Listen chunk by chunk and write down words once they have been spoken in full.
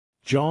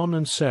John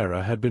and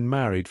Sarah had been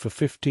married for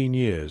 15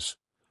 years,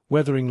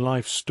 weathering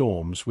life's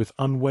storms with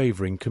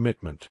unwavering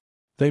commitment.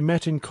 They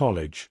met in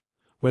college,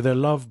 where their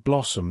love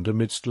blossomed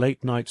amidst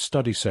late-night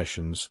study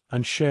sessions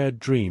and shared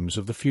dreams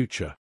of the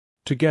future.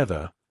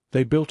 Together,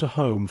 they built a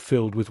home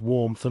filled with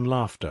warmth and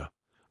laughter,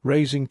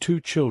 raising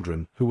 2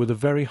 children who were the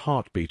very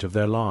heartbeat of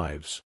their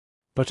lives.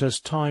 But as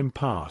time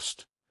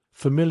passed,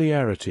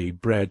 familiarity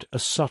bred a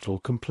subtle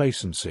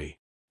complacency.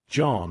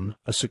 John,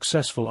 a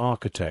successful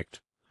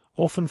architect,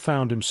 often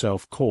found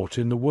himself caught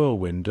in the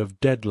whirlwind of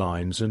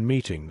deadlines and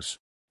meetings.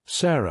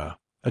 Sarah,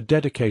 a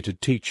dedicated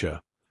teacher,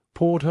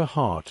 poured her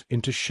heart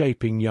into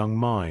shaping young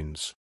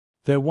minds.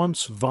 Their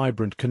once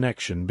vibrant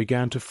connection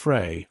began to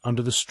fray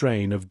under the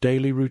strain of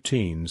daily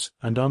routines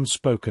and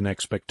unspoken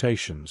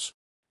expectations.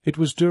 It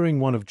was during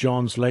one of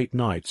John's late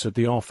nights at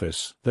the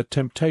office that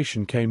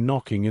temptation came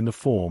knocking in the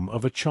form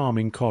of a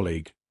charming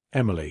colleague,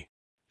 Emily.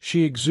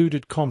 She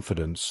exuded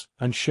confidence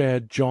and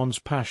shared John's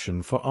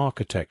passion for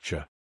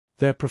architecture.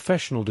 Their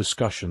professional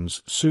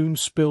discussions soon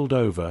spilled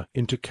over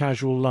into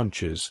casual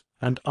lunches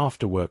and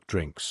after-work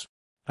drinks.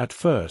 At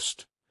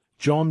first,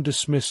 John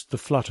dismissed the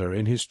flutter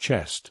in his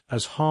chest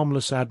as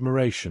harmless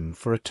admiration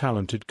for a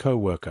talented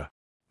co-worker.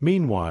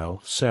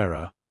 Meanwhile,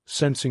 Sarah,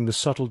 sensing the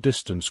subtle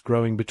distance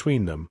growing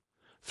between them,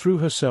 threw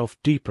herself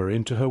deeper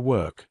into her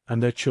work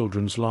and their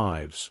children's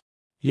lives.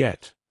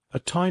 Yet, a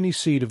tiny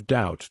seed of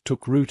doubt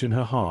took root in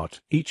her heart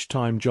each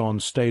time John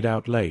stayed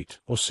out late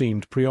or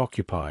seemed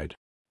preoccupied.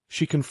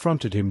 She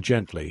confronted him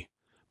gently,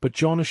 but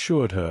John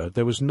assured her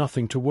there was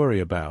nothing to worry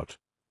about,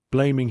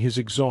 blaming his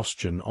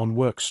exhaustion on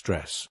work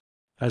stress.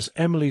 As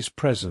Emily's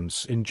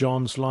presence in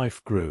John's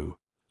life grew,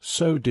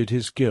 so did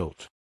his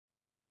guilt.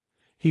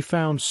 He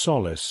found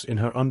solace in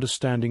her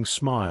understanding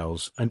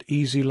smiles and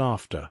easy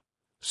laughter,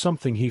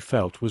 something he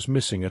felt was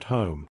missing at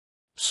home.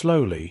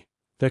 Slowly,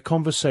 their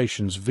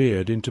conversations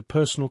veered into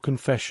personal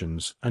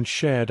confessions and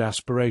shared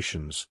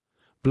aspirations,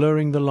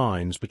 blurring the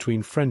lines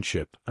between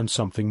friendship and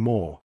something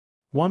more.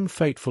 One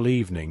fateful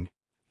evening,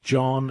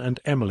 John and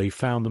Emily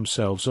found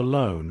themselves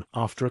alone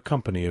after a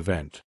company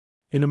event.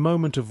 In a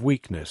moment of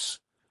weakness,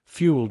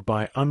 fueled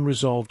by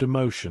unresolved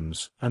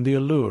emotions and the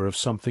allure of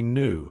something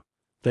new,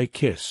 they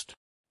kissed.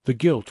 The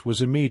guilt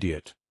was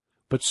immediate,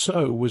 but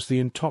so was the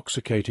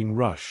intoxicating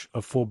rush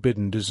of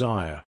forbidden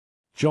desire.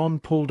 John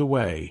pulled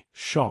away,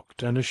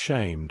 shocked and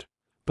ashamed,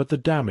 but the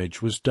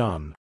damage was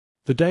done.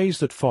 The days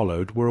that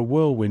followed were a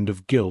whirlwind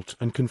of guilt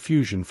and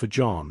confusion for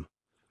John,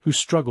 who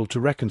struggled to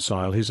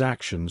reconcile his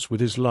actions with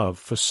his love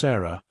for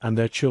Sarah and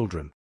their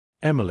children.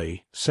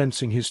 Emily,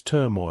 sensing his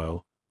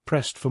turmoil,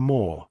 pressed for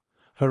more,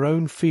 her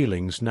own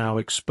feelings now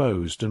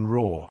exposed and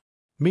raw.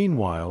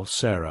 Meanwhile,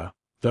 Sarah,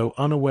 though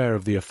unaware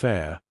of the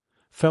affair,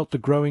 felt the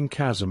growing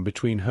chasm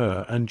between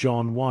her and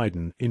John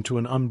widen into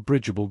an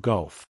unbridgeable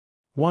gulf.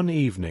 One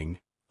evening,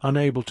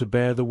 unable to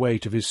bear the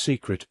weight of his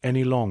secret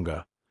any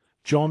longer,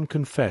 John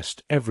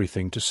confessed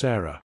everything to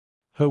Sarah.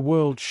 Her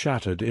world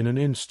shattered in an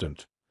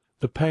instant,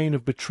 the pain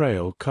of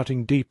betrayal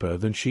cutting deeper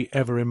than she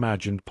ever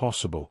imagined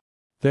possible.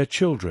 Their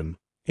children,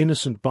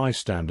 innocent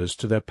bystanders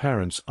to their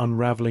parents'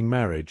 unraveling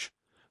marriage,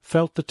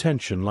 felt the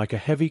tension like a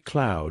heavy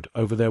cloud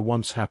over their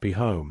once happy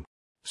home.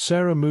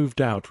 Sarah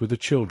moved out with the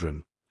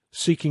children,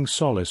 seeking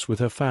solace with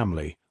her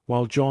family,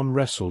 while John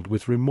wrestled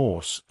with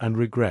remorse and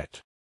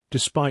regret.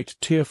 Despite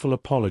tearful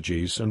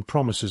apologies and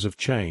promises of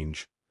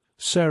change,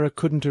 Sarah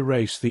couldn't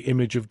erase the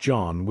image of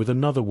John with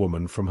another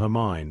woman from her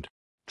mind.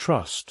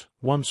 Trust,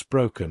 once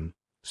broken,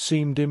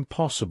 seemed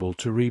impossible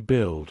to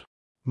rebuild.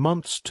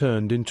 Months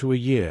turned into a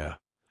year,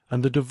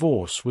 and the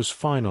divorce was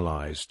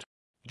finalized.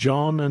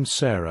 John and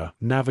Sarah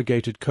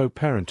navigated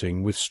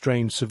co-parenting with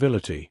strained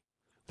civility,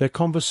 their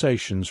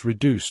conversations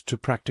reduced to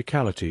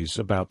practicalities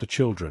about the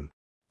children.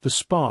 The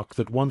spark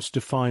that once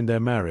defined their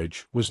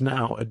marriage was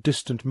now a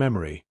distant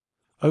memory,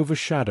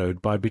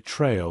 overshadowed by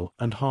betrayal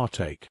and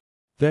heartache.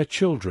 Their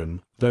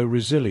children, though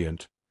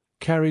resilient,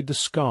 carried the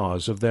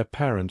scars of their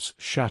parents'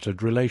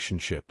 shattered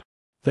relationship.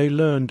 They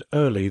learned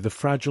early the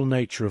fragile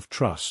nature of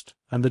trust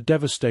and the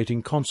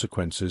devastating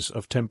consequences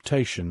of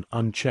temptation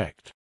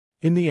unchecked.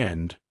 In the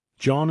end,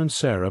 John and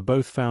Sarah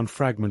both found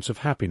fragments of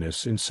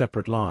happiness in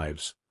separate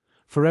lives,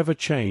 forever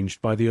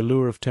changed by the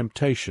allure of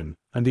temptation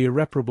and the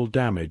irreparable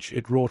damage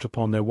it wrought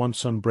upon their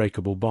once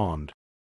unbreakable bond.